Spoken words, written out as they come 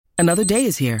Another day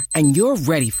is here, and you're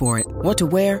ready for it. What to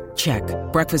wear? Check.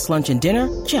 Breakfast, lunch, and dinner?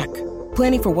 Check.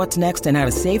 Planning for what's next and how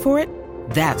to save for it?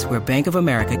 That's where Bank of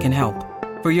America can help.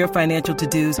 For your financial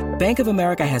to-dos, Bank of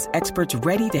America has experts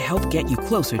ready to help get you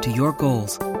closer to your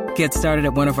goals. Get started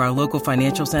at one of our local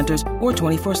financial centers or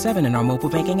 24/7 in our mobile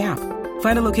banking app.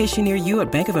 Find a location near you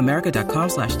at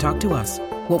bankofamerica.com/talktous.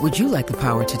 What would you like the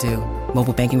power to do?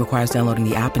 Mobile banking requires downloading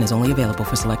the app and is only available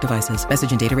for select devices.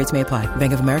 Message and data rates may apply.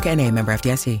 Bank of America N.A., member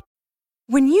FDIC.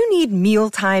 When you need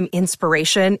mealtime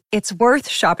inspiration, it's worth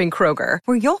shopping Kroger,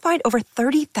 where you'll find over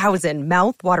 30,000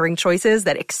 mouth-watering choices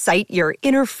that excite your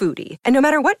inner foodie. And no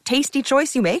matter what tasty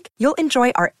choice you make, you'll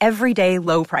enjoy our everyday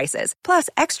low prices, plus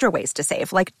extra ways to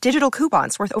save, like digital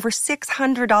coupons worth over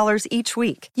 $600 each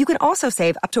week. You can also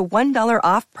save up to $1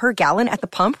 off per gallon at the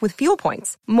pump with fuel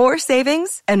points. More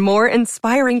savings and more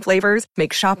inspiring flavors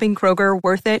make shopping Kroger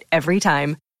worth it every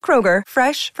time. Kroger,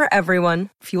 fresh for everyone.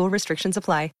 Fuel restrictions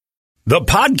apply. The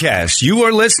podcast you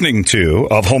are listening to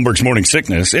of Holmberg's Morning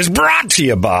Sickness is brought to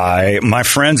you by my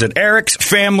friends at Eric's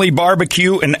Family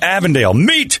Barbecue in Avondale.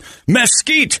 Meet,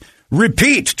 mesquite,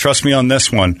 repeat. Trust me on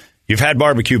this one. You've had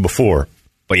barbecue before,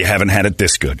 but you haven't had it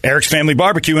this good. Eric's Family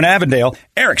Barbecue in Avondale,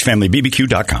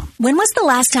 ericsfamilybbq.com. When was the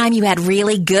last time you had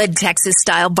really good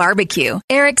Texas-style barbecue?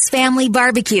 Eric's Family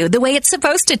Barbecue, the way it's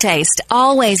supposed to taste.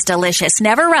 Always delicious,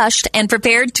 never rushed, and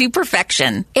prepared to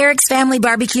perfection. Eric's Family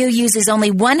Barbecue uses only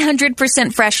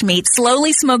 100% fresh meat,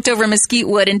 slowly smoked over mesquite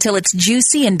wood until it's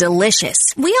juicy and delicious.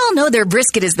 We all know their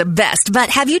brisket is the best, but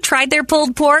have you tried their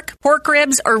pulled pork, pork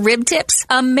ribs, or rib tips?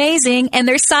 Amazing, and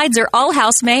their sides are all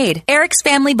house-made. Eric's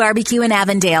Family Barbecue in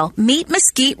Avondale. Meet,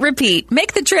 mesquite, repeat.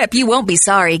 Make the trip. You won't be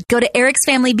sorry. Go to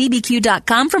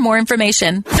ericsfamilybbq.com for more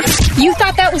information. You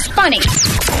thought that was funny.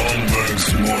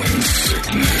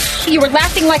 You were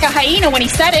laughing like a hyena when he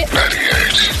said it.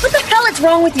 What the hell is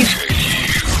wrong with you?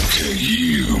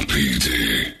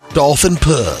 Dolphin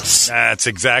puss. That's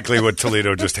exactly what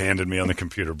Toledo just handed me on the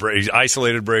computer.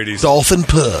 Isolated Brady's. Dolphin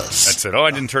puss. That's it. Oh,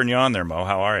 I didn't turn you on there, Mo.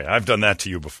 How are you? I've done that to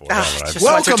you before.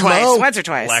 Welcome, Mo. Once or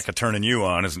twice. Lack of turning you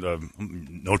on is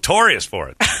notorious for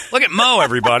it. Look at Mo,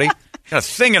 everybody. Got a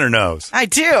thing in her nose. I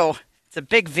do. It's a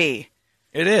big V.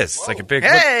 It is. It's like a big...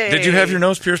 Hey! Did you have your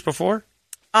nose pierced before?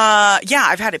 Yeah,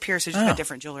 I've had it pierced. It's just got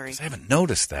different jewelry. I haven't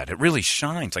noticed that. It really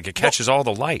shines. Like it catches all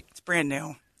the light. It's brand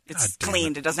new. It's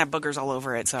cleaned. It doesn't have boogers all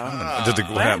over it. So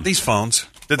These phones.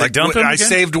 Did they dump them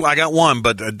again? I got one,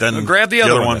 but then grab the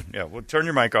other one. Yeah, well, turn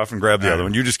your mic off and grab the other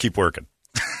one. You just keep working.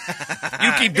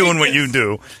 You keep doing what you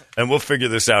do, and we'll figure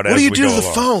this out as we go along. What do you do to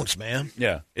the phones, man?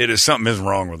 Yeah, it is something is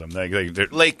wrong with them.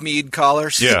 Lake Mead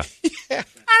callers. Yeah. I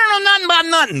don't know nothing about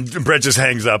nothing. Brett just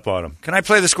hangs up on him. Can I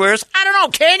play the squares? I don't know.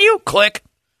 Can you? Click.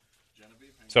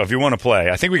 So if you want to play,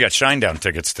 I think we got Shinedown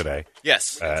tickets today.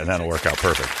 Yes. And that'll work out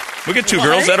perfect. We get two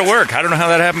girls. That'll work. I don't know how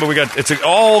that happened, but it's an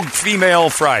all-female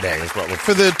Friday. Is what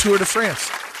for the Tour de France.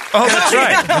 Oh, that's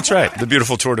right. That's right. The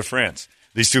beautiful Tour de France.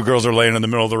 These two girls are laying in the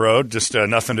middle of the road, just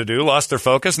nothing to do, lost their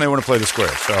focus, and they want to play the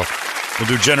squares. So we'll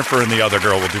do Jennifer and the other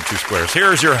girl. We'll do two squares.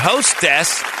 Here is your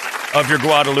hostess of your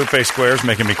Guadalupe squares,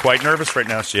 making me quite nervous right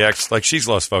now. She acts like she's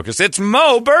lost focus. It's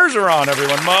Mo Bergeron,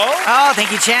 everyone. Mo. Oh,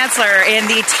 thank you, Chancellor. In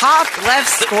the top left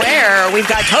square, we've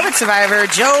got COVID survivor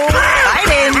Joe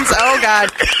Biden. Oh, God.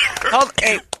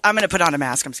 Hey, I'm going to put on a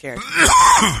mask. I'm scared.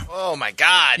 Oh, my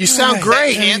God. You sound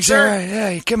great, Cancer.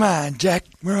 Hey, come on, Jack.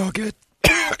 We're all good.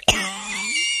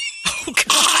 Oh,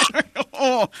 God.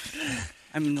 Oh.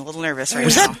 I'm a little nervous right now.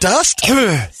 Was that dust? 6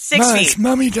 feet. It's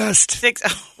mummy dust. 6.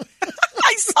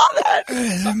 I saw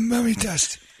that. Mummy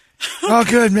dust. All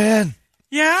good, man.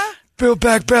 Yeah? Bill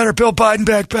back better. Bill Biden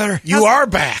back better. You are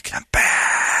back. I'm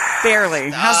back.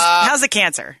 Barely. How's the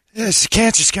cancer? Yes, the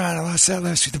cancer's gone. I lost that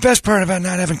last week. The best part about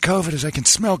not having COVID is I can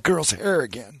smell girls' hair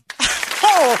again.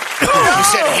 Oh. You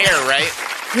said hair, right?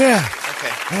 Yeah.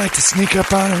 Okay. I like to sneak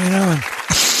up on them, and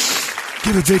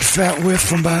give a big fat whiff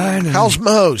from behind. And how's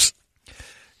Mo's?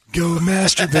 Go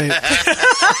masturbate.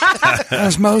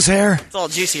 How's Mo's hair? It's all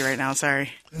juicy right now, sorry.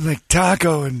 Like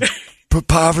taco and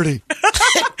poverty.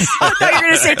 I thought you were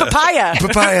going to say papaya.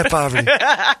 Papaya poverty.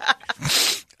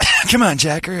 Come on,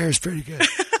 Jack. Her hair is pretty good.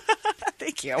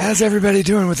 Thank you. How's everybody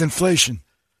doing with inflation?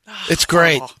 It's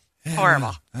great.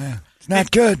 Horrible. It's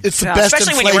not good. It's the best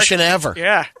inflation ever.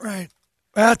 Yeah. Right.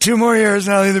 Well, 2 more years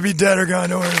and I'll either be dead or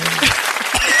gone. Don't worry.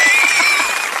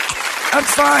 I'm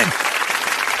fine.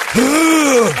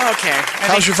 Okay.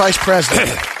 How's your vice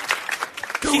president?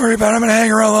 Don't worry about it. I'm going to hang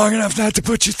around long enough not to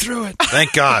put you through it.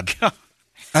 Thank God.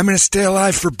 I'm going to stay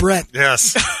alive for Brett.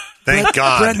 Yes. Thank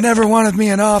God. Brett never wanted me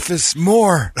in office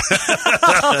more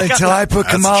until I put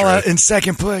Kamala in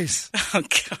second place. Oh,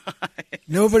 God.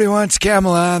 Nobody wants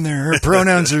Kamala on there. Her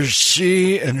pronouns are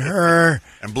she and her.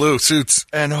 And blue suits.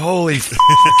 And holy,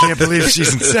 can't believe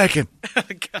she's in second. Oh,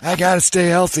 I got to stay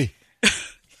healthy.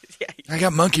 I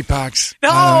got monkeypox.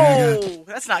 No,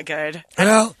 that's not good.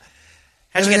 Well,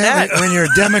 how'd you get that? When you're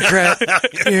a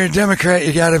Democrat,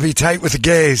 you got to be tight with the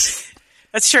gays.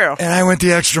 That's true. And I went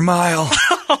the extra mile.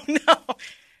 Oh, no.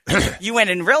 You went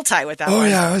in real tight with that one. Oh,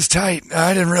 yeah, I was tight.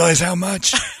 I didn't realize how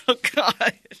much. Oh, God.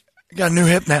 I got a new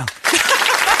hip now.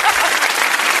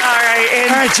 All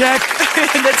right, Jack.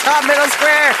 In the top middle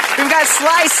square, we've got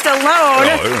Sly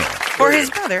Stallone for his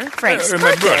brother, Frank's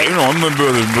birthday. My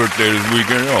brother's birthday this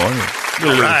weekend.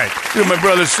 Right. My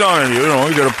brother's son, you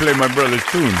got to play my brother's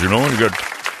tunes, You got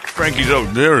Frankie's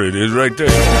up there. It is right there.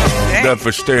 Okay. That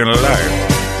for staying alive.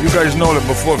 You guys know that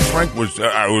before Frank was,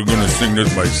 I was going to sing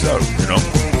this myself,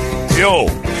 Yo.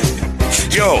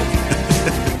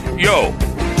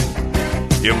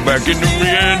 You're back in the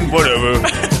end, whatever.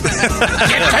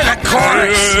 Get to the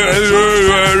chorus.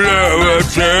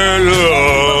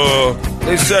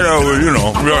 They said I was,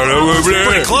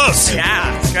 Pretty close.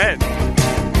 Yeah, it's good.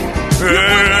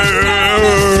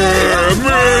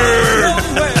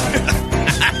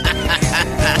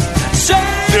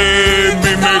 Save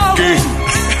me, Mickey.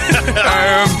 I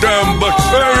am dumb, but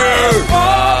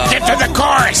Get to the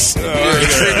chorus.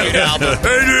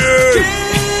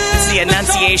 It's the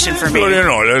enunciation for me. But,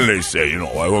 then they say,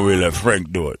 why won't we let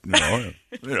Frank do it?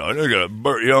 They got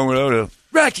Burt Young without a...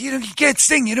 Right, you can't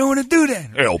sing. You don't want to do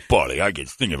that. Hell, buddy, I can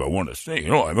sing if I want to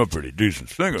sing. I'm a pretty decent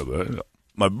singer, but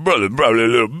my brother's probably a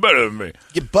little better than me.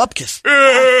 Get bupkis. I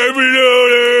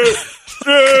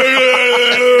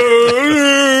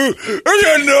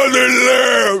got nothing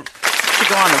left. To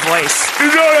go on the voice.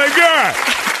 That's all I got.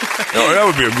 That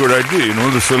would be a good idea,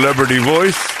 the celebrity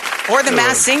voice. Or the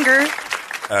masked singer.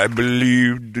 I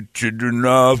believe the children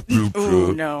of future.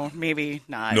 Ooh, no, maybe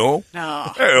not. No?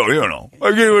 No. Hell,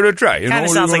 I gave it a try. Kind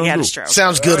of sounds like you had a stroke.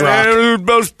 Sounds good, Rock.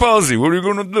 Bell's palsy. What are you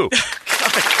going to do? All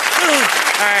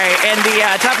right, in the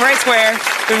top right square,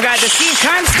 we've got the Steve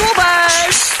Kime school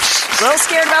bus. A little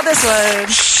scared about this one.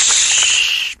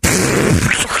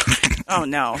 Oh,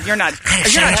 no. You're not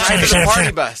driving the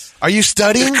party bus. Are you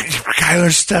studying?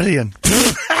 Kyler's studying.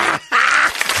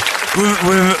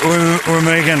 We're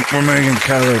making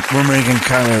Kyler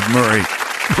Murray.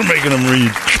 We're making him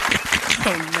read.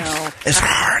 Oh, no. It's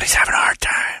hard. He's having a hard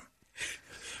time.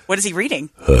 What is he reading?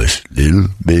 Hush, little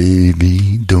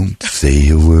baby, don't say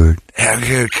a word.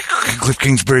 Cliff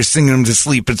Kingsbury singing him to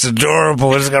sleep. It's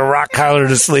adorable. It's going to rock Kyler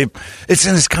to sleep. It's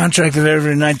in his contract that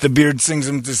every night the beard sings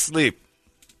him to sleep.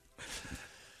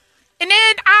 And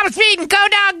then I was reading Go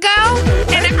Dog Go,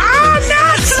 and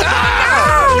nuts!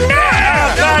 Oh,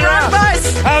 no!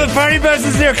 Bus! Oh, the party bus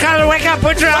is here. Kyler, wake up.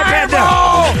 Put your iPad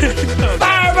down.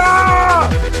 Fireball!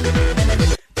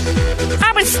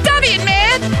 I was studying,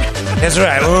 man. That's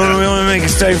right. We only make a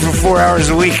study for 4 hours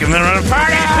a week and then run a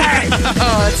party.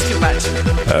 Oh, that's too much.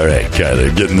 All right, Kyler,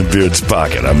 get in the beard's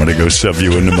pocket. I'm going to go shove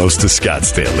you into most of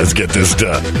Scottsdale. Let's get this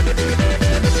done. I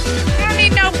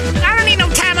don't need no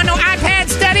time on no iPad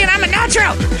studying. I'm a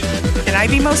natural. Can I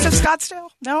be most of Scottsdale?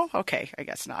 No? Okay, I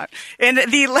guess not. In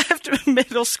the left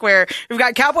middle square, we've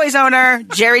got Cowboys owner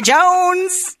Jerry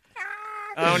Jones.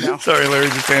 Oh, no. Sorry, Larry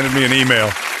just handed me an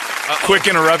email. Quick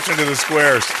interruption to the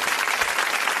squares.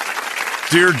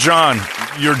 Dear John,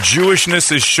 your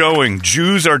Jewishness is showing.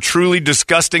 Jews are truly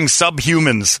disgusting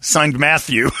subhumans. Signed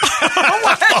Matthew. Wow.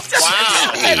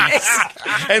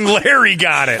 And Larry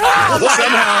got it.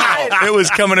 Somehow it was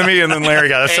coming to me, and then Larry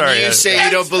got it. Sorry. And you say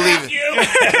you don't believe it. You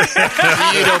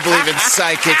don't believe in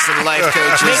sidekicks and life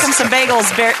coaches. Make him some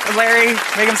bagels, Larry.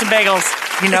 Make him some bagels.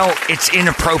 It's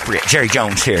inappropriate, Jerry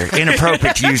Jones here,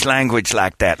 inappropriate to use language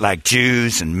like that, like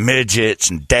Jews and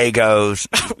midgets and Dagos,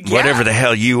 whatever the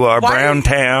hell you are, Brown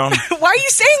Town. Why are you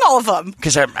saying all of them?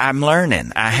 Because I'm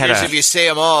learning. If you say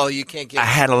them all, you can't get. I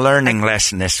had a learning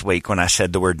lesson this week when I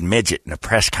said the word midget in a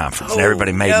press conference, and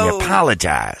everybody made me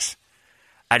apologize.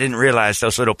 I didn't realize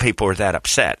those little people were that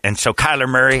upset. And so, Kyler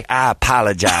Murray, I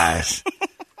apologize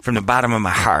from the bottom of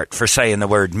my heart for saying the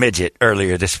word midget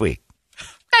earlier this week.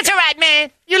 That's all right,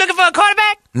 man. You looking for a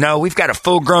quarterback? No, we've got a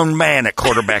full-grown man at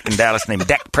quarterback in Dallas named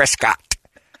Dak Prescott.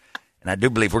 And I do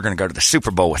believe we're going to go to the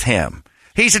Super Bowl with him.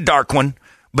 He's a dark one,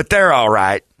 but they're all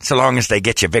right so long as they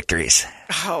get you victories.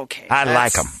 Okay. I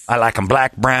like them. I like them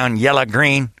black, brown, yellow,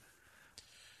 green.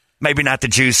 Maybe not the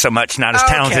Jews so much, not as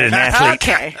talented an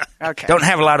athlete. Okay. Don't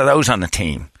have a lot of those on the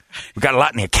team. We've got a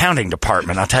lot in the accounting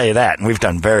department, I'll tell you that, and we've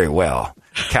done very well.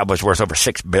 Cowboys worth over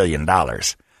 $6 billion.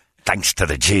 Thanks to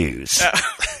the Jews.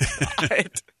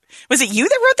 Was it you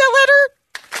that wrote that letter?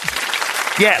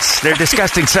 Yes, they're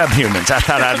disgusting subhumans. I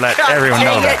thought I'd let everyone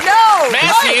know that. No,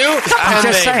 Matthew. I'm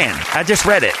just saying. I just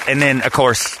read it. And then, of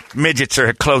course, midgets are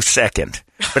a close second.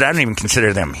 But I don't even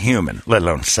consider them human, let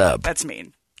alone sub. That's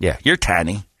mean. Yeah, you're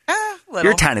tiny. Little.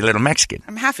 You're a tiny little Mexican.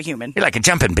 I'm half a human. You're like a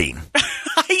jumping bean.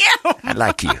 I am. I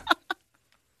like you.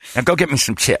 Now go get me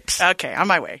some chips. Okay, on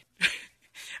my way.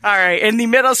 All right, in the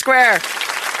middle square.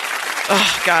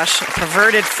 Oh, gosh. A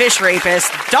perverted fish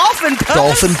rapist. Dolphin Puss.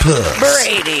 Dolphin Puss.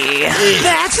 Brady.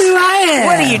 That's who I am.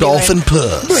 What are you Dolphin doing?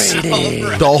 Puss.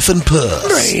 Brady. Dolphin Puss.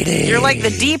 Brady. You're like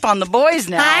the deep on the boys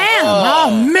now. I am.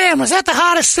 Oh, man, was that the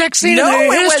hottest sex scene No, in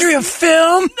the it history was- of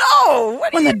film? No,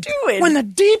 what are you doing? When the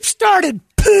deep started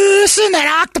pussing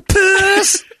that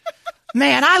octopus.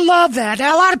 Man, I love that.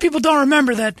 Now, a lot of people don't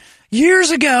remember that.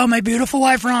 Years ago, my beautiful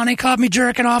wife Ronnie caught me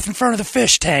jerking off in front of the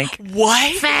fish tank.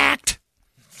 What? Fact.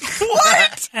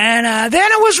 What? And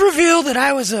then it was revealed that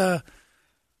I was a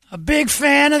big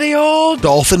fan of the old.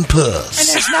 Dolphin Puss. And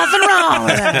there's nothing wrong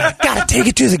with that. Gotta take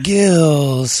it to the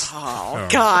gills. Oh,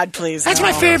 God, please. That's no.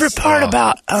 my favorite part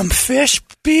about fish,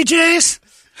 BJs.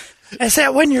 Is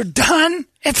that when you're done,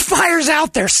 it fires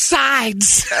out their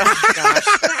sides. Oh, gosh.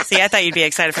 See, I thought you'd be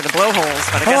excited for the blowholes,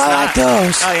 but I guess I not. like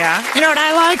those. Oh, yeah? You know what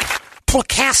I like?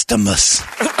 Placostomus.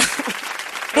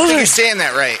 I don't think you're saying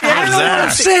that right. I don't know what I'm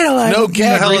saying. Like, No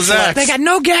gag hell is reflex. they got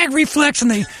no gag reflex,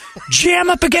 and they jam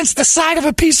up against the side of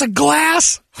a piece of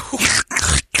glass.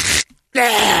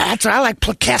 Yeah, that's what I like.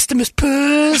 Placostomus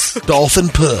puss. Dolphin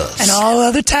Puss. And all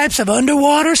other types of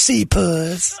underwater sea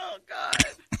puss. Oh, God.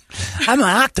 I'm an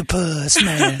octopus,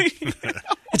 man.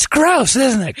 It's gross,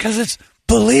 isn't it? Because it's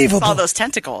believable. All those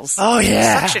tentacles. Oh,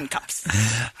 yeah. Suction cups.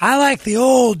 I like the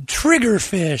old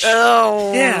triggerfish.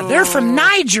 Oh. Yeah, they're from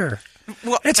Niger.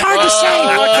 Well, It's hard to say.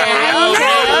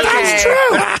 okay. That's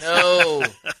true. No.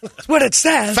 That's what it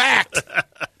says. Fact.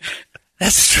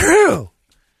 That's true.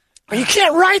 You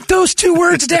can't write those two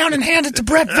words down and hand it to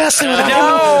Brett Vesser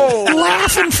without him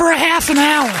laughing for a half an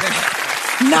hour.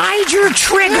 Niger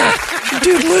Trigger.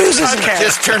 Dude loses it.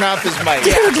 Just turn off his mic.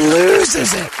 Dude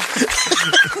loses it.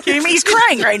 He's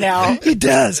crying right now. He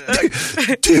does.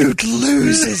 Dude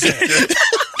loses it.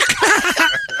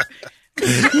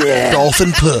 Yeah.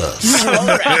 Dolphin Puss. All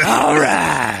I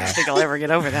right. don't think I'll ever get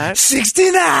over that.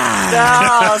 69.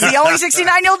 Oh, the only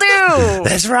 69 you'll do.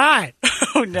 That's right.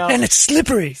 Oh, no. And it's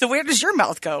slippery. So where does your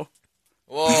mouth go?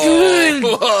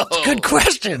 Good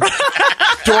question.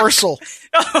 Dorsal.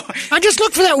 I just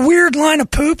look for that weird line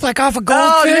of poop like off a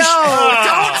goldfish. Oh,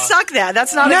 no. Don't suck that.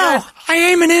 That's not No, a I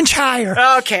aim an inch higher.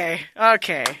 good...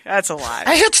 Okay. That's a lot.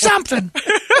 I hit something.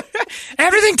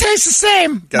 Everything tastes the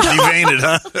same. Got deveined,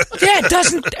 huh? Yeah, it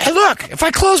doesn't. Hey, look, if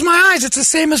I close my eyes, it's the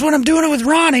same as when I'm doing it with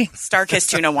Ronnie. Starkist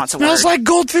Tuna wants a word. Smells like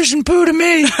goldfish and poo to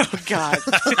me. Oh, God.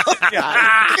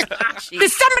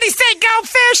 Did somebody say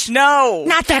goldfish? No.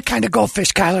 Not that kind of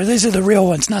goldfish, Kyler. These are the real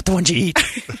ones, not the ones you eat.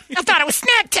 I thought it was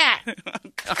Snapchat.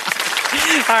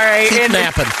 All right. Keep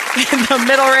napping. In the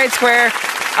middle right square,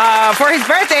 for his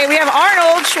birthday, we have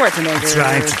Arnold Schwarzenegger. That's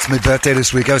right. It's my birthday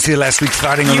this week. I was here last week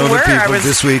farting on You other were. I people was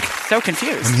this week. so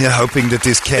confused. I'm here hoping that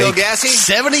this Bill cake... Gassy?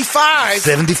 75.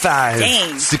 75.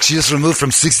 Dang. 6 years removed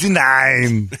from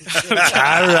 69. All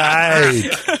right.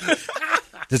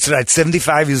 That's right.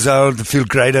 75 years old. I feel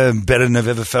greater and better than I've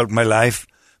ever felt in my life.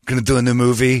 I'm going to do a new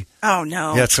movie. Oh,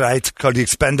 no. Yeah, that's right. Called The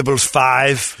Expendables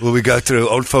 5, where we go through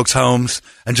old folks' homes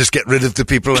and just get rid of the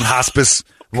people in hospice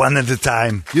one at a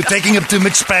time. You're taking up too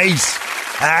much space.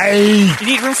 Hey, You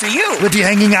need room for you. what are you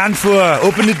hanging on for?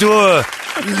 Open the door.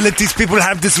 Let these people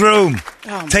have this room.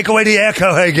 Take away the air,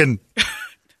 Cohagen.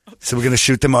 So we're going to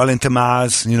shoot them all into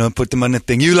Mars, put them on the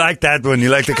thing. You like that one. You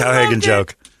like the Cohagen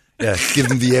joke. Yeah, give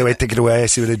them the airway, take it away.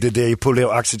 See what I did there? You pull their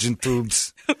oxygen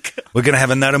tubes. We're going to have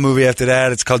another movie after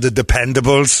that. It's called The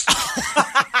Dependables.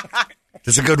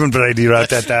 That's a good one, Brady. Write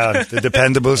that down. The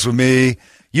Dependables with me.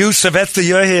 You, Sylvester,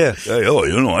 you're here. Hey,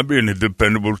 I'd be in The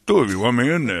Dependables too if you want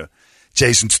me in there.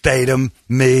 Jason Statham,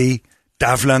 me,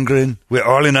 Dolph Lundgren. We're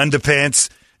all in underpants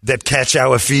that catch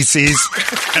our feces.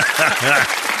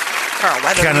 Carl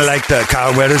Weathers. Kind of like the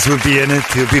Carl Weathers will be in it.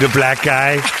 He'll be the black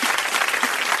guy.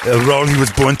 A role he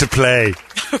was born to play.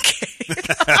 Okay.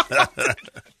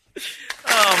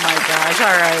 Oh, my gosh.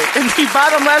 All right. In the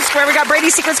bottom left square, we got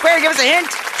Brady's Secret Square. Give us a hint.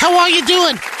 How are you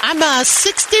doing? I'm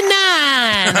 69.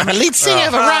 I'm a lead singer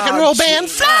of a rock and roll band.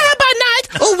 Fly by night,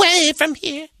 away from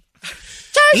here.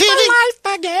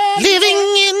 Living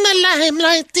in the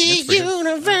limelight, the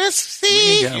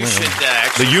university.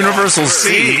 The Universal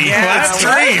C. Yeah, That's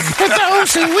right. dream. For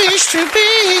those who wish to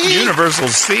be. Universal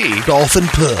C. Dolphin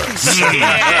puss.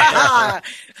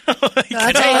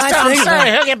 That's all I I'm think.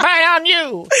 sorry, he'll get by on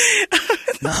you.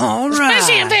 All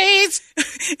Especially in right. days.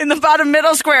 In the bottom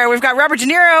middle square, we've got Robert De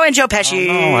Niro and Joe Pesci.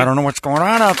 Oh, I don't know what's going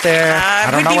on out there.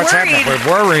 I don't we'd know be what's worried. happening.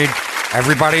 We're worried.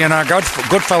 Everybody in our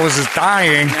Goodfellas is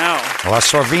dying. No. We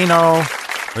lost Sorvino.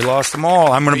 We lost them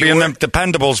all. I'm going to be in the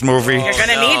Dependables movie. You're going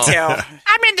to need to.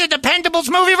 I'm in the Dependables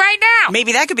movie right now.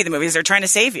 Maybe that could be the movies they're trying to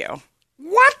save you.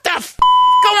 What the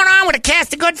going on with the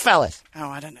cast of Goodfellas? Oh,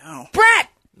 I don't know. Brett,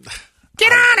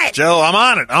 get on it. Joe, I'm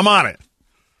on it.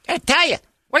 I tell you,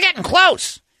 we're getting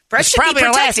close. Brett It's should be probably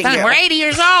our last protecting time. you. We're 80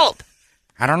 years old.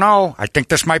 I don't know. I think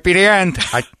this might be the end.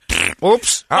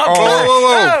 Oops. Uh-oh.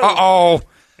 Whoa. Uh-oh.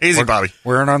 Easy, Bobby.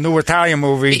 We're in a new Italian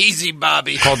movie Easy,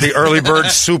 Bobby. called The Early Bird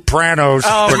Sopranos.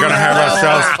 We're going to have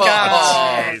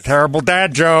ourselves terrible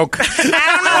dad joke. I don't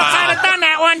know if I'd have done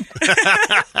that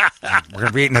one. We're going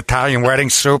to be eating Italian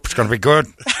wedding soup. It's going to be good.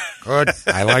 Good.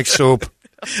 I like soup.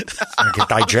 I can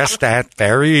digest that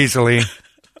very easily.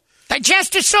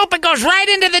 Digestive soup, it goes right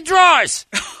into the drawers.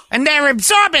 And they're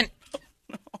absorbent.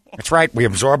 That's right. We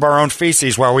absorb our own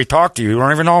feces while we talk to you. You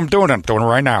don't even know I'm doing it. I'm doing it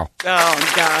right now.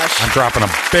 Oh, gosh. I'm dropping a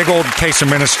big old case of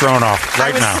minestrone off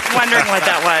right I was now. wondering what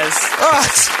that was. Oh,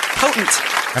 it's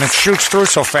potent. And it shoots through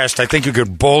so fast, I think you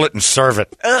could boil it and serve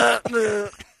it.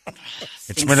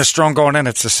 It's minestrone going in.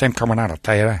 It's the same coming out, I'll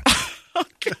tell you that.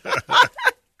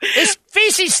 This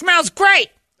feces smells great.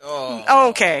 Oh,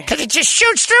 okay. Because it just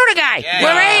shoots through the guy.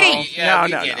 We're 80. Yeah,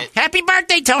 No. Happy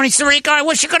birthday, Tony Sirico. I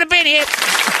wish you could have been here.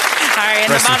 All right,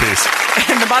 Rest in peace.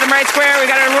 in the bottom right square, we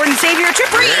got our Lord and Savior,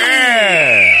 Trip Reed.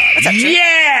 Yeah. What's up, Trip?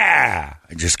 Yeah.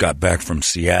 I just got back from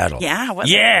Seattle. Yeah, what's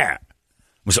Yeah. It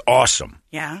was awesome.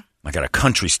 Yeah. I got a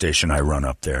country station I run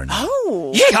up there now.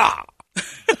 Oh. Yeah.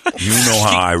 You know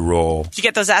how I roll. Did you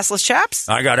get those assless chaps?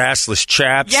 I got assless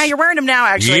chaps. Yeah, you're wearing them now,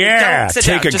 actually. Yeah, Don't sit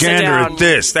take down. a Just sit gander down. at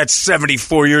this. That's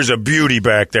 74 years of beauty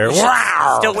back there.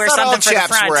 Wow. Still wear Not all something for the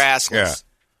chaps front. were assless. Yeah.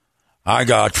 I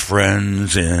got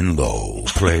friends in low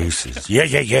places. Yeah.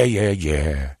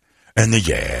 And the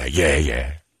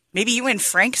yeah. Maybe you and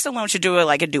Frank Stallone should do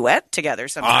a duet together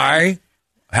sometime. I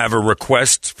have a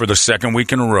request for the second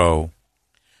week in a row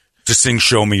to sing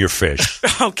Show Me Your Fish.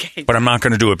 Okay. But I'm not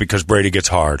going to do it because Brady gets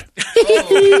hard.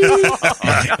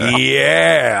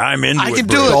 Yeah, I'm into it. I can Brady.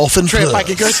 do it. Dolphin Trip, puss. I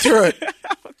can go through it.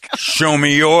 Show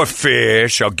me your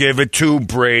fish. I'll give it to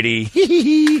Brady.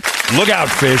 Look out,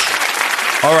 fish.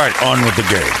 All right, on with the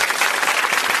game.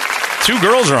 2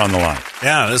 girls are on the line.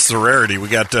 Yeah, this is a rarity. We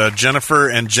got Jennifer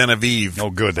and Genevieve. Oh,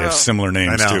 good. They have similar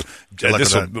names, I know. too. Good luck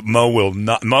with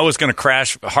that. Mo is going to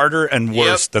crash harder and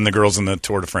worse than the girls in the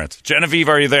Tour de France. Genevieve,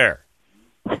 are you there?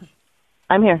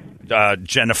 I'm here.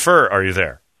 Jennifer, are you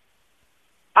there?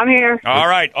 I'm here. All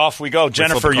right, off we go.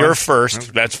 Jennifer, flip a you're coin?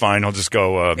 first. That's fine. I'll just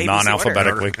go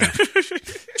non-alphabetically.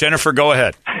 Jennifer, go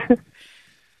ahead.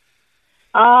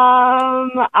 I'm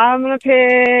gonna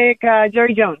pick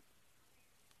Jerry Jones.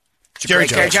 Jerry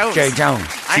Jones. Jerry Jones.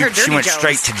 I heard She Dirty went Jones.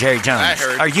 straight to Jerry Jones. I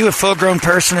heard. Are you a full-grown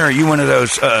person, or are you one of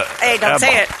those Hey, don't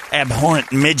say it.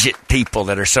 abhorrent midget people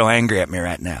that are so angry at me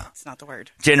right now? It's not the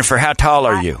word. Jennifer, how tall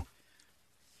are you?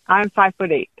 I'm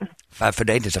 5'8".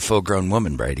 5'8" is a full-grown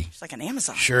woman, Brady. It's like an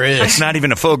Amazon. Sure is. It's not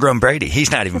even a full-grown Brady.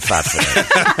 He's not even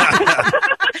 5'8".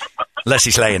 Unless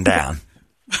he's laying down.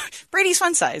 Brady's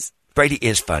fun size. Brady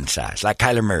is fun size, like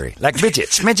Kyler Murray. Like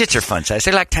midgets. Midgets are fun size.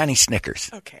 They're like tiny Snickers.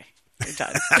 Okay. You're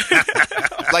done.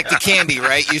 Like the candy,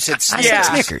 right? You said I Snickers. said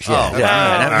Snickers,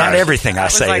 yeah. Not everything I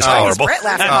say is horrible. Brett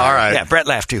laughing. Oh, all right. Yeah, Brett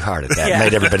laughed too hard at that. Yeah.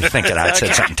 Made everybody think that I'd said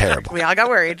Okay. something terrible. We all got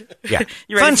worried. Yeah,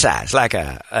 You ready? fun size, like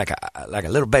a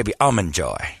little baby almond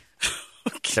joy.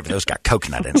 Except for those got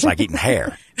coconut in it. It's like eating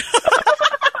hair.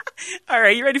 All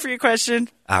right, you ready for your question?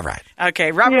 All right.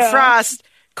 Okay, Robert Frost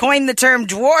coined the term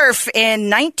dwarf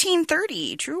in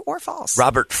 1930. True or false?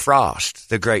 Robert Frost,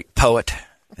 the great poet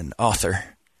and author.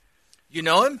 You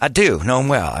know him? I do know him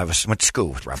well. I went to school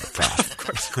with Robert Frost. Of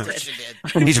course you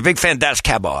did. He's a big fan of Dallas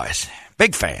Cowboys.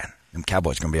 Big fan. Them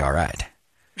Cowboys going to be all right.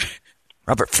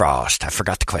 Robert Frost. I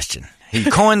forgot the question. He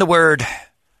coined the word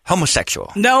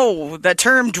homosexual. No, the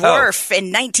term dwarf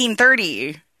in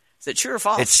 1930. Is it true or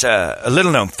false? It's a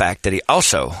little-known fact that he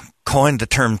also coined the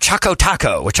term Choco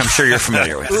Taco, which I'm sure you're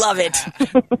familiar with. Love it.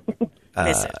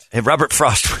 Miss it. And Robert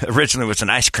Frost originally was an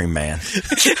ice cream man.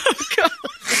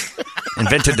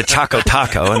 Invented the Choco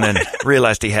Taco and then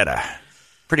realized he had a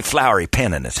pretty flowery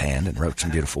pen in his hand and wrote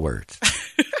some beautiful words,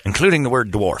 including the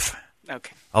word dwarf.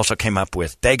 Okay. Also came up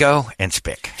with Dago and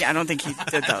Spick. Yeah, I don't think he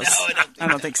did those. I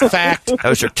don't think so. Fact.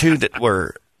 Those are two that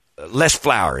were less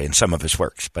flower in some of his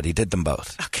works, but he did them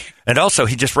both. Okay. And also,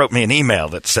 he just wrote me an email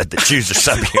that said that Jews are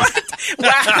subhuman.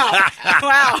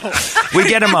 Wow. We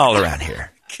get them all around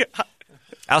here.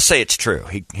 I'll say it's true.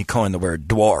 He coined the word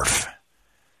dwarf.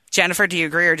 Jennifer, do you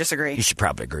agree or disagree? You should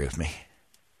probably agree with me.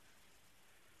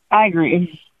 I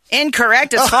agree.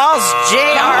 Incorrect. It's false.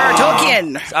 J.R.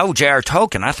 Tolkien. Oh, J.R.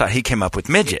 Tolkien. I thought he came up with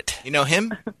midget. You know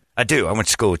him? I do. I went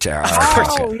to school with J.R.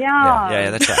 Oh, yeah.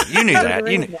 Yeah, that's right. You knew that.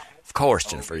 You knew. Of course,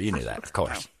 Jennifer. You knew that. Of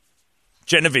course.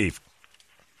 Genevieve.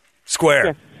 Square.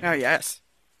 Yes. Oh, yes.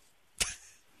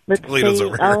 Let's Toledo's see.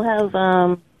 over here. I'll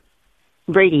have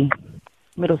Brady,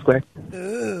 middle square.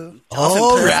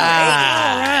 All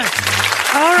right.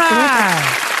 All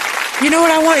right. You know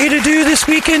what I want you to do this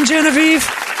weekend, Genevieve?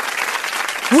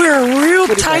 Wear a real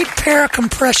tight pair of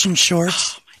compression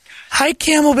shorts, hike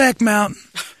Camelback Mountain,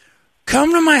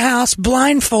 come to my house,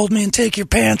 blindfold me, and take your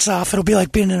pants off. It'll be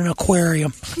like being in an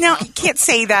aquarium. No, you can't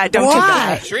say that. Don't Why? do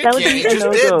that. Sure you That would can. be You just a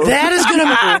did. no-go.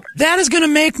 That is gonna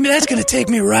make me. That's gonna take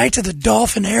me right to the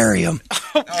dolphinarium.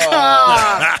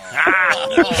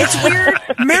 It's weird.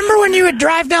 Remember when you would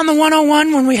drive down the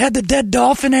 101 when we had the dead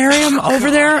dolphinarium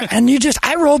over there, and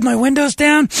I rolled my windows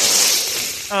down.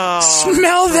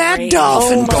 Smell that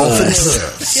dolphin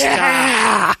puss.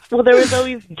 Yeah. Well, there was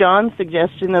always John's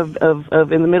suggestion of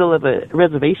in the middle of a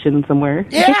reservation somewhere.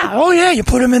 Yeah. Oh, yeah. You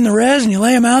put them in the res and you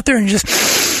lay them out there and you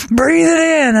just breathe it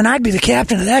in. And I'd be the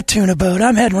captain of that tuna boat.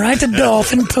 I'm heading right to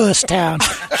Dolphin Puss Town.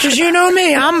 Because you know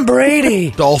me, I'm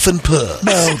Brady. Dolphin Puss.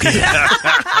 Bogey.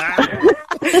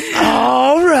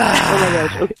 All right. Oh my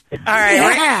gosh. Okay. All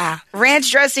right. Yeah.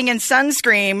 Ranch dressing and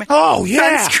sunscreen. Oh,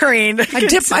 yeah. Sunscreen.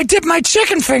 I dip my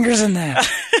chicken fingers in that.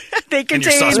 They And your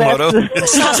contain. Saucemoto.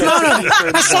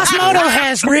 My Saucemoto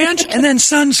has ranch and then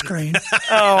sunscreen.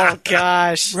 Oh,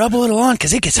 gosh. Rub a little on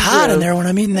because it gets hot in there when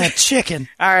I'm eating that chicken.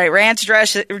 All right. Ranch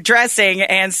dressing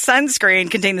and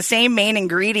sunscreen contain the same main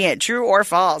ingredient. True or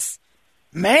false?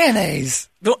 Mayonnaise.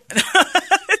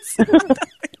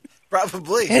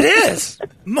 Probably. It is.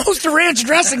 Most of ranch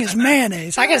dressing is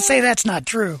mayonnaise. I got to say that's not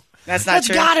true. That's not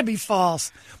true. That's got to be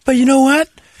false. But you know what?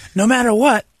 No matter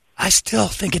what, I still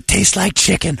think it tastes like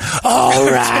chicken. All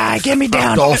right. Get me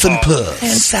down. Dolphin Puss.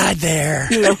 Inside there.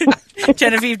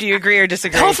 Genevieve, do you agree or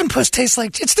disagree? Dolphin puss tastes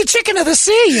like... It's the chicken of the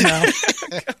sea, you know.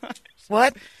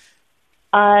 What?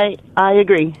 I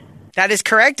agree. That is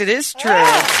correct. It is true.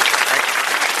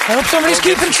 I hope somebody's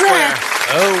keeping track.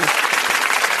 Oh.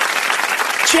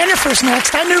 Jennifer's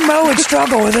next. I knew Mo would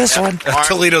struggle with this one.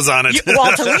 Toledo's on it.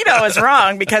 Well, Toledo is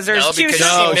wrong because there's No, two. because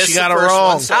No, missed she the got it first wrong.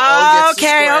 one, so O gets the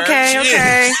square.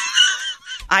 Okay.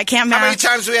 I can't How many match.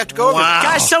 times do we have to go over Wow. that?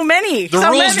 Gosh, so many. The so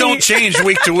rules many. don't change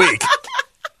week to week.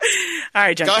 All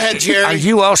right, Jennifer. Go ahead, Jerry. Are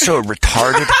you also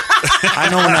retarded? I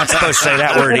know we're not supposed to say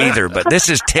that word either, but this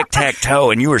is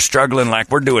tic-tac-toe, and you were struggling like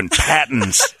we're doing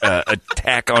Patton's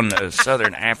attack on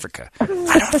Southern Africa. I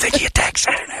don't think he attacked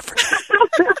Southern Africa.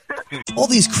 All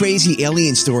these crazy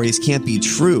alien stories can't be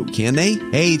true, can they?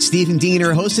 Hey, it's Stephen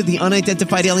Diener, host of the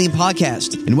Unidentified Alien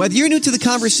Podcast. And whether you're new to the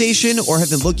conversation or have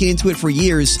been looking into it for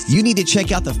years, you need to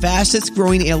check out the fastest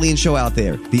growing alien show out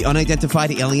there, the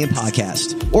Unidentified Alien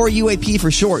Podcast, or UAP for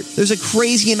short. There's a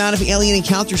crazy amount of alien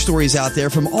encounter stories out there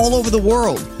from all over the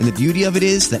world. And the beauty of it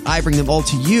is that I bring them all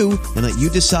to you and let you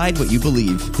decide what you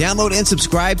believe. Download and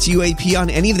subscribe to UAP on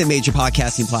any of the major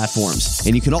podcasting platforms.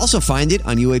 And you can also find it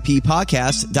on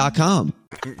UAPpodcast.com. I'm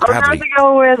going to have to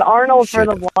go with Arnold for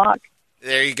the block.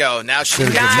 There you go. Now she.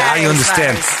 Very good. Now you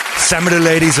understand. Some of the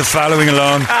ladies are following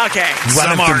along. Okay.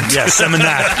 Some aren't. Yeah, some are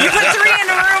not. You put three in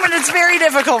a room, and it's very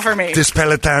difficult for me. This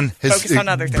Peloton has Focus on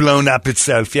other things. blown up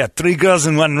itself. Yeah, 3 girls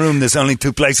in one room. There's only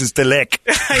 2 places to lick.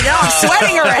 I know. I'm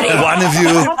sweating already.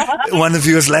 One of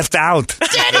you is left out.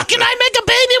 Daddy, can I make a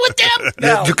baby with them?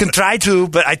 No. You can try to,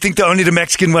 but I think only the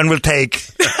Mexican one will take.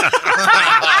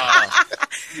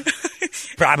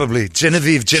 Probably.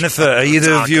 Genevieve, Jennifer, are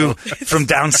either of you from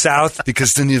down south?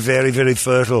 Because then you're very, very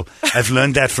fertile. I've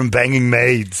learned that from banging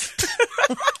maids.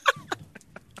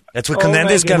 That's what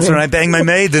Conendez comes from. I bang my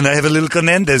maid, and I have a little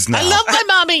Conendez now. I love my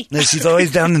mommy. No, she's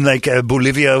always down in like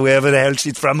Bolivia or wherever the hell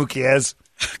she's from. Who cares?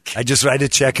 I just write a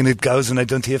check and it goes, and I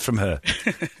don't hear from her.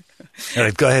 All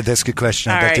right, go ahead. Ask a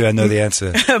question. I bet you I know the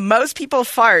answer. Most people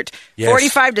fart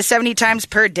 45 to 70 times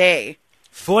per day.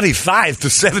 45 to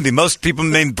 70. Most people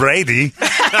named Brady.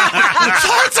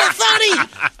 Farts are funny.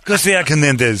 Because they are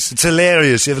Conendez. It's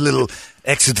hilarious. You have a little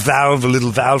exit valve, a little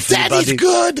valve for Daddy's your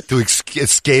body. good. To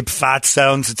escape fart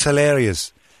sounds. It's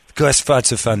hilarious. Of course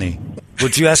farts are funny.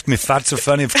 Would you ask me farts are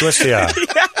funny? Of course they are.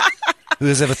 Who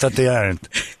has ever thought they aren't?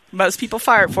 Most people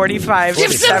fart 45 Give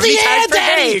to them 70 the air, times per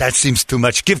Daddy. day. That seems too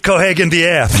much. Give Cohagen the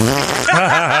air.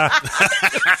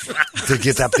 To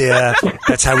get up there.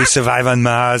 That's how we survive on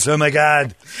Mars. Oh, my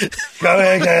God.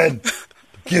 Cohagen.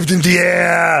 Give them the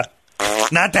air.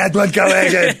 Not that one,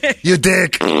 Cohagen. You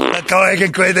dick.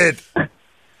 Cohagen, quit it.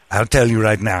 I'll tell you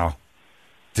right now.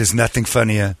 There's nothing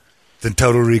funnier than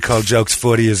Total Recall jokes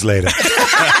 40 years later.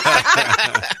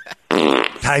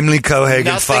 Timely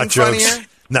Cohagen fart jokes.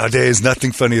 No, there is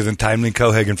nothing funnier than Timely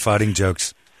Cohagen farting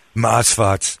jokes. Mars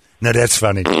farts. No, that's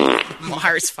funny.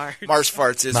 Mars farts. Mars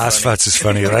farts is Mars funny. farts is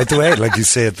funny, right away. Like you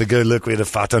said, the girl, look, we had a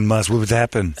fart on Mars. What would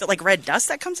happen? Is it like red dust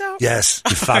that comes out? Yes,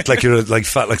 you fart like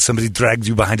fart like somebody dragged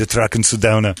you behind a truck in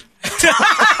Sedona.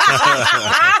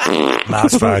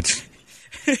 Mars farts.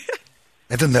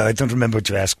 I don't know. I don't remember what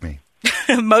you asked me.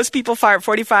 Most people fart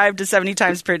 45 to 70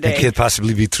 times per That day. can't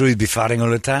possibly be true. You'd be farting all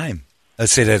the time. I'd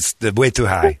say that's way too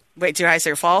high. Way too high, so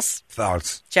you're false?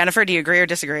 False. Jennifer, do you agree or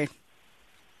disagree?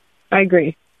 I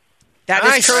agree. That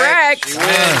is correct.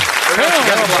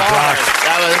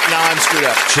 Now I'm screwed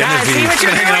up. Guys, see what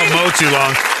you're Hanging out doing? Mo too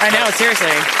long. I know, seriously.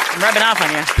 I'm rubbing off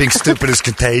on you. Being stupid is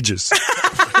contagious. All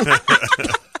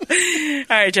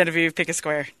right, Genevieve, pick a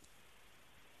square.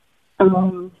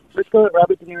 Let's go with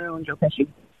Robert De Niro and Joe Pesci.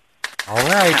 All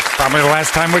right. Probably the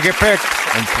last time we get picked.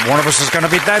 And one of us is going to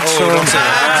be dead soon. Don't say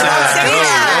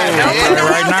that. Don't put them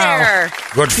Right out now. there.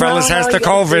 Goodfellas No, has you the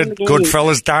gotta stay in the COVID. game.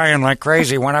 Goodfellas dying like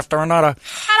crazy, one after another.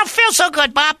 I don't feel so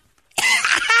good, Bob.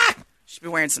 Should be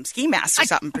wearing some ski masks or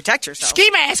something. Protect yourself. Ski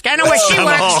mask. I know where she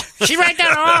works. She's right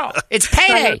down the hall. It's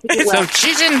payday, so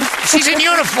she's in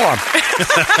uniform.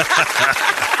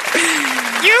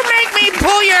 You make me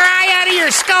pull your eye out of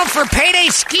your skull for payday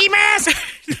ski mask?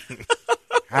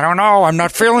 I don't know. I'm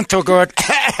not feeling too good.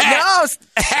 No.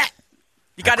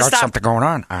 You got to I've got stop. something going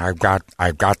on. I've got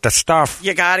the stuff.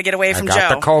 You got to get away from I got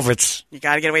Joe. the COVIDs. You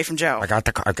got to get away from Joe. I got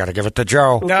to give it to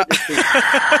Joe. No.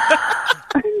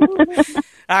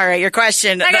 All right, your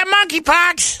question. I got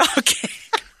monkeypox. Okay.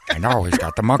 I know he's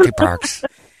got the monkeypox.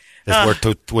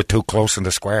 We're too close in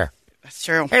the square. That's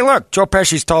true. Hey, look, Joe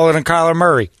Pesci's taller than Kyler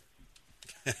Murray.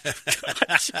 We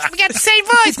got the same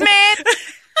voice, man.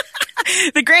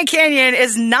 The Grand Canyon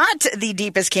is not the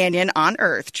deepest canyon on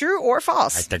Earth. True or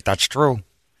false? I think that's true.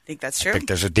 think that's I true. think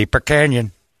there's a deeper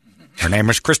canyon. Her name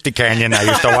is Christy Canyon. I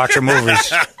used to watch her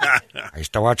movies. I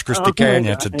used to watch Christy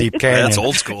Canyon. It's a deep canyon. That's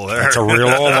old school there. That's a real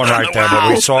old one right there, but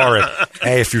we saw it.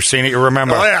 Hey, if you've seen it, you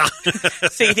remember. Oh, yeah.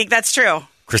 So you think that's true?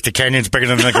 Christy Canyon's bigger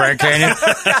than the Grand Canyon?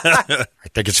 I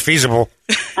think it's feasible.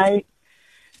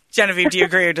 Genevieve, do you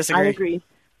agree or disagree? I agree.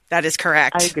 That is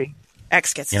correct. I agree.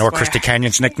 X gets You know what square. Christy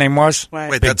Canyon's nickname was? What?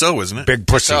 Wait, that's O, isn't it? Big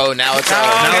pussy. Oh, now it's O.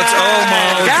 Now it's O,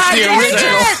 Mo. God, It's the damn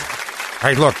original. it.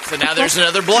 Hey, look. So now there's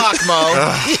another block, Mo.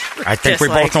 I think we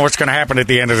both know what's going to happen at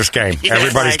the end of this game. Yeah,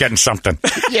 Everybody's like- getting something.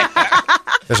 This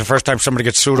is the first time somebody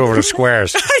gets sued over the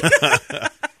squares. Have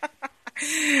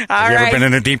you ever been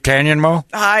in a deep canyon, Mo?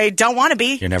 I don't want to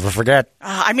be. You never forget.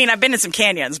 I mean, I've been in some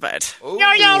canyons, but. Yo,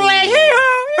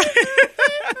 hee-haw.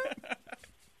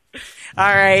 All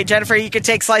right, Jennifer, you can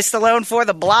take Slice Stallone for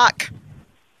the block.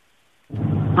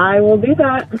 I will do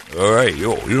that. All right,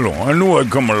 I knew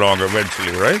I'd come along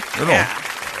eventually, right?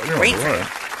 Wait for right.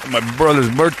 My brother's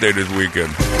birthday this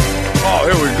weekend. Oh,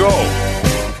 here we go.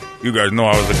 You guys know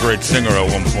I was a great singer at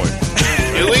one point.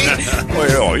 Really?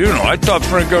 Well, I taught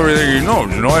Frank everything he knows.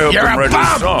 I helped You're him a write bum.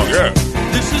 this song. Yeah.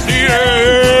 This is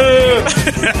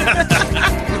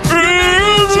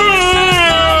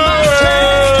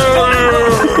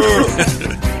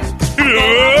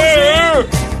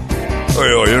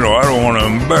I don't want to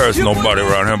embarrass nobody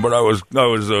around here, but I was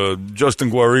Justin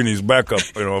Guarini's backup,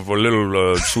 for a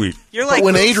little suite. You're like But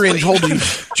when Adrian told you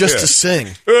just to sing,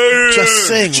 just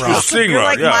sing, Rob. Just sing, you're Rob,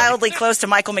 like yeah. mildly close to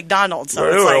Michael McDonald, so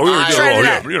it's we like did, shred it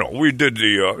up. we did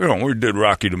we did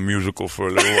Rocky the musical for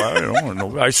a little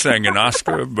while. I sang in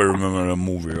Oscar. Everybody remember the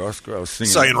movie Oscar? I was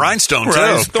singing. Sang in Rhinestone, too.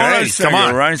 Rhinestone. I Okay, sang come on.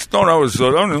 in Rhinestone. I was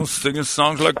singing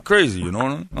songs like crazy. I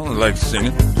don't like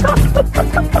singing.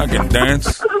 I can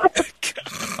dance.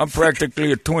 I'm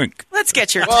practically a twink. Let's get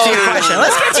to your question.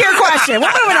 Let's get to your question.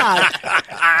 We're moving on.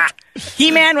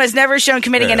 He-Man was never shown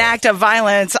committing an act of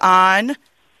violence on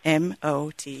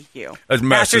MOTU. As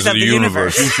Masters of the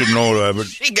Universe. You should know that, but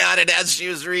She got it as she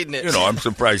was reading it. I'm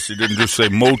surprised she didn't just say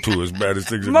Motu as bad as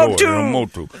things are Motu. going.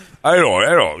 Motu. I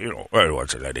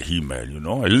watch a lot of He-Man.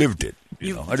 I lived it. I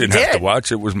didn't have did. to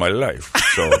watch it. Was my life.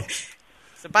 So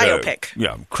It's a biopic.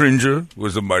 Cringer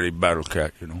was a mighty battle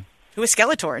cat. Who was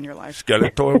Skeletor in your life?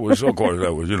 Skeletor was, of course,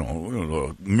 that was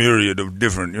a myriad of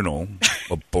different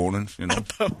opponents.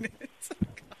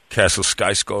 Castle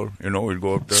Skyskull. We'd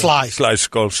go up there. Sly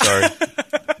Skull. Sorry.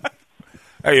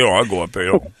 Hey, I go up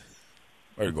there,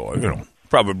 I go,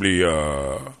 probably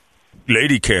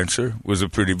lady cancer was a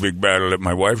pretty big battle that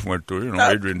my wife went through.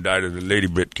 Adrian died of the lady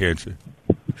bit cancer.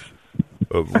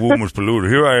 The womb was polluted.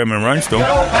 Here I am in Rhinestone.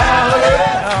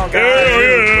 Oh,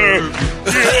 God.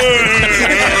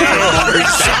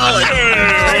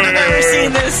 I've never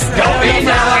seen this.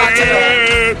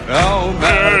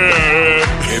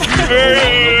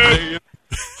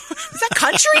 Is that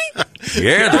country?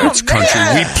 Yeah, that's country.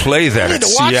 Man. We play that at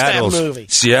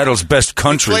Seattle's best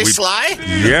country. Play Sly?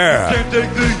 Yeah.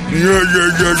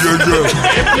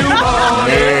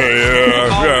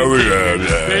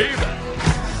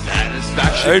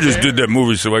 I just did that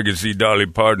movie so I could see Dolly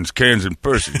Parton's cans in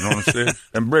person, you know what I'm saying?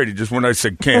 And Brady, just when I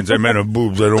said cans, I meant her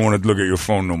boobs. I don't want to look at your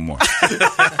phone no more.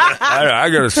 I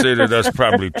got to say that's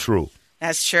probably true.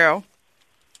 That's true.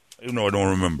 Even though I don't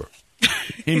remember.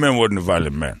 He-Man wasn't a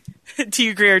violent man. Do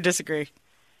you agree or disagree?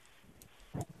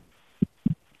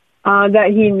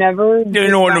 That he never... wasn't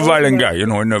a violent guy. He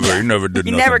never did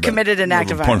He nothing never bad. committed an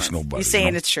act of Never punched violence. nobody. He's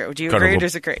saying it's true. Do you Kind agree or of a-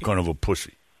 disagree? Kind of a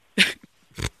pussy.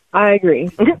 I agree.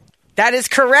 That is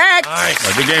correct.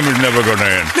 The game is never going to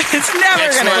end. It's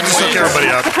never going to end. Just hook everybody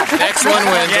up. Next one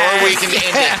wins, or we can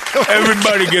end it.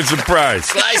 Everybody gets a prize.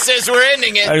 Sly says we're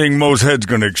ending it. I think Mo's head's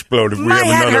going to explode if we My have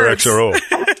head another hurts. XRO.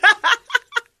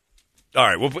 All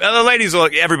right. Well, the ladies,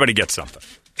 everybody gets something.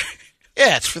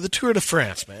 Yeah, it's for the Tour de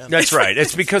France, man. That's right.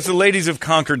 It's because the ladies have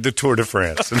conquered the Tour de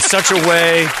France in such a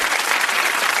way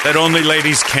that only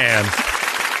ladies can.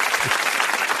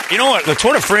 You know what? The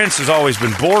Tour de France has always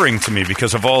been boring to me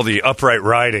because of all the upright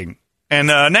riding. And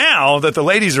now that the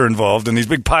ladies are involved and these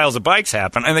big piles of bikes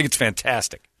happen, I think it's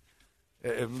fantastic.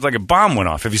 It was like a bomb went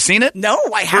off. Have you seen it? No,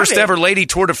 I haven't. First ever lady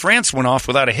Tour de France went off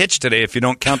without a hitch today, if you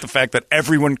don't count the fact that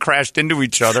everyone crashed into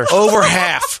each other. Over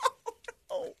half.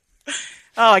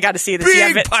 Oh, I got to see this.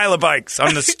 Big pile of bikes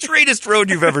on the straightest road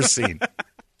you've ever seen.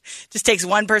 Just takes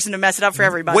one person to mess it up for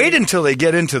everybody. Wait until they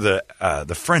get into the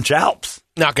French Alps.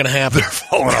 Not going to happen. They're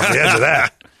falling off the edge of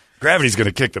that. Gravity's going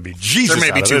to kick the bejesus There may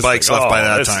be out of 2 this bikes thing. left by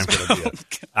that this time. is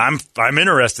gonna be I'm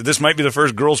interested. This might be the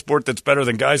first girl sport that's better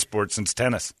than guy sport since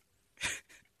tennis.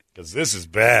 Because this is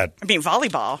bad. I mean,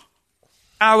 volleyball.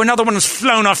 Oh, another one has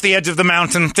flown off the edge of the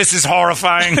mountain. This is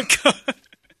horrifying.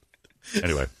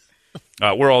 Anyway,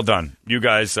 we're all done. You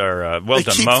guys are well They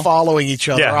done, keep Mo. following each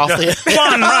other off the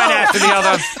One right after the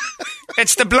other.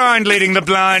 It's the blind leading the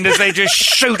blind as they just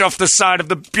shoot off the side of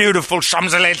the beautiful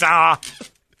Champs-Élysées.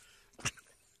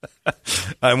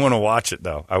 I want to watch it,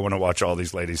 though. I want to watch all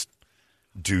these ladies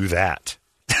do that.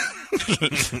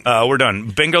 We're done.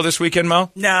 Bingo this weekend,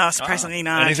 Mo? No, surprisingly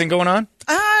not. Anything going on?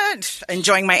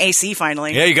 Enjoying my AC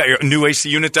finally. Yeah, you got your new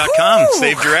ACUnit.com.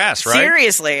 Saved your ass, right?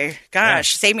 Seriously.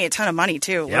 Gosh, saved me a ton of money,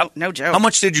 too. Yep. No joke. How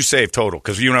much did you save total?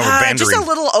 Because you and I were bandering. Just a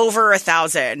little over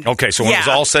 $1,000. Okay, so when it was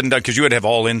all said and done, because you had to have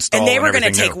all installed and they were going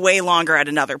to take way longer at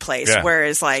another place. Yeah.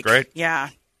 Whereas, like, Great. yeah.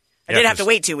 I Yeah, did have to 'cause-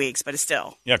 wait 2 weeks, but it's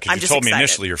still. Yeah, because you told me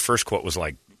initially your first quote was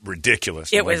like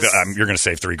ridiculous. It Like, was- you're going to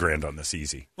save $3,000 on this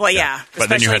easy. Well, yeah. But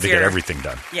then you especially had to if get you're- everything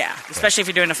done. Yeah, especially if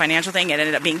you're doing a financial thing, it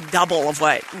ended up being double of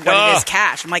what it is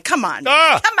cash. I'm like, come on.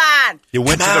 Come on. You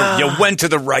went to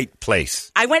the right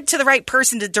place. I went to the right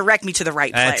person to direct me to the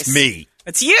right place. That's me.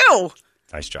 It's you.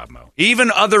 Nice job, Mo. Even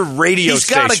other radio He's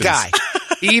got stations. a guy.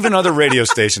 Even other radio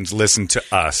stations listen to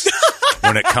us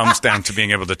when it comes down to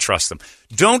being able to trust them.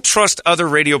 Don't trust other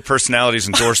radio personalities'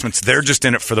 endorsements. They're just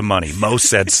in it for the money. Mo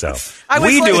said so.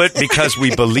 We do it because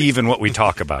we believe in what we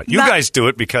talk about. You guys do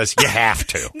it because you have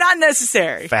to. Not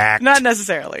necessary. Fact. Not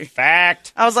necessarily.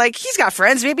 Fact. I was like, he's got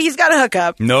friends. Maybe he's got a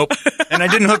hookup. Nope. And I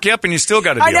didn't hook you up, and you still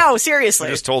got a deal. I know,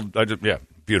 seriously. Yeah,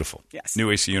 beautiful. Yes.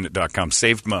 NewACUnit.com.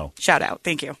 Saved Mo. Shout out.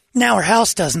 Thank you. Now her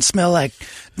house doesn't smell like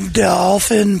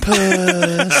dolphin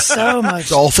puss so much.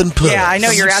 Dolphin puss. Yeah, I know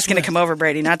you're asking to come over,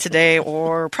 Brady. Not today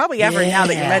or probably ever now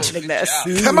that you're Yeah. mentioning this.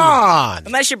 Come on.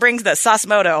 Unless you bring the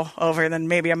Sasmoto over, then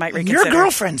maybe I might reconsider. Your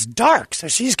girlfriend's dark, so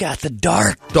she's got the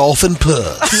dark. Dolphin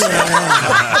puss.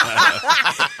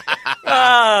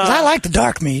 I like the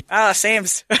dark meat. Oh,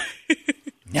 Sam's.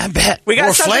 I bet. We got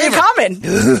More something flavor. in common.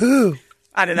 Ooh.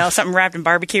 I don't know, something wrapped in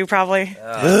barbecue, probably.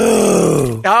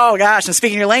 Ooh. Oh, gosh, I'm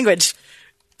speaking your language.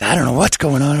 I don't know what's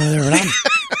going on over there, but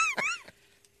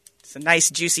It's a nice,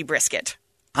 juicy brisket.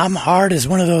 I'm hard as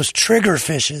one of those trigger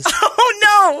fishes.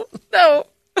 Oh, no.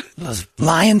 Those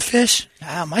lionfish.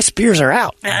 Ah, my spears are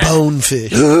out.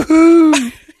 Bonefish.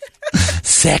 Ooh.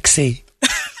 Sexy. All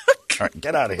right,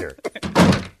 get out of here.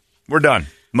 We're done.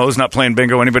 Mo's not playing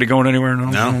bingo. Anybody going anywhere?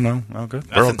 No. Oh, good.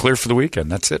 We're all clear for the weekend.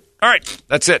 That's it. All right,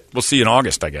 that's it. We'll see you in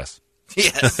August, I guess.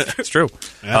 Yes. It's true.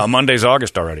 Monday's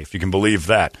August already, if you can believe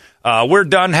that. We're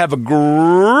done. Have a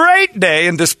great day.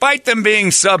 And despite them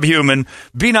being subhuman,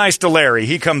 be nice to Larry.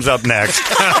 He comes up next.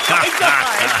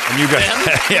 And you guys,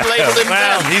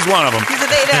 he's one of them. He's a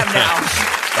they them now.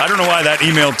 I don't know why that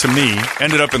email to me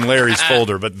ended up in Larry's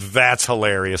folder, but that's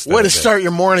hilarious. Way to start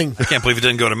your morning. I can't believe it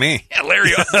didn't go to me. Yeah,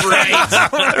 Larry.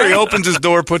 Larry opens his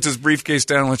door, puts his briefcase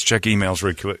down. Let's check emails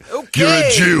real quick. Okay. You're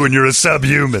a Jew and you're a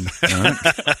subhuman. Right.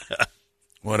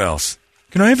 What else?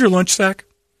 Can I have your lunch sack?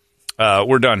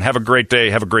 We're done. Have a great day.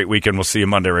 Have a great weekend. We'll see you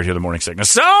Monday right here on the Morning Sickness.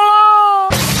 So long!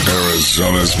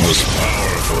 Arizona's most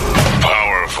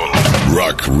powerful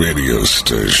rock radio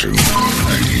station.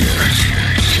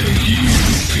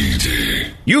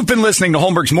 You've been listening to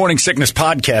Holmberg's Morning Sickness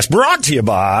Podcast, brought to you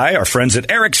by our friends at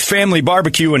Eric's Family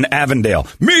Barbecue in Avondale.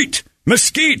 Meet,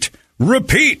 mesquite,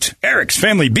 repeat.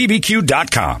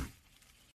 Eric'sFamilyBBQ.com.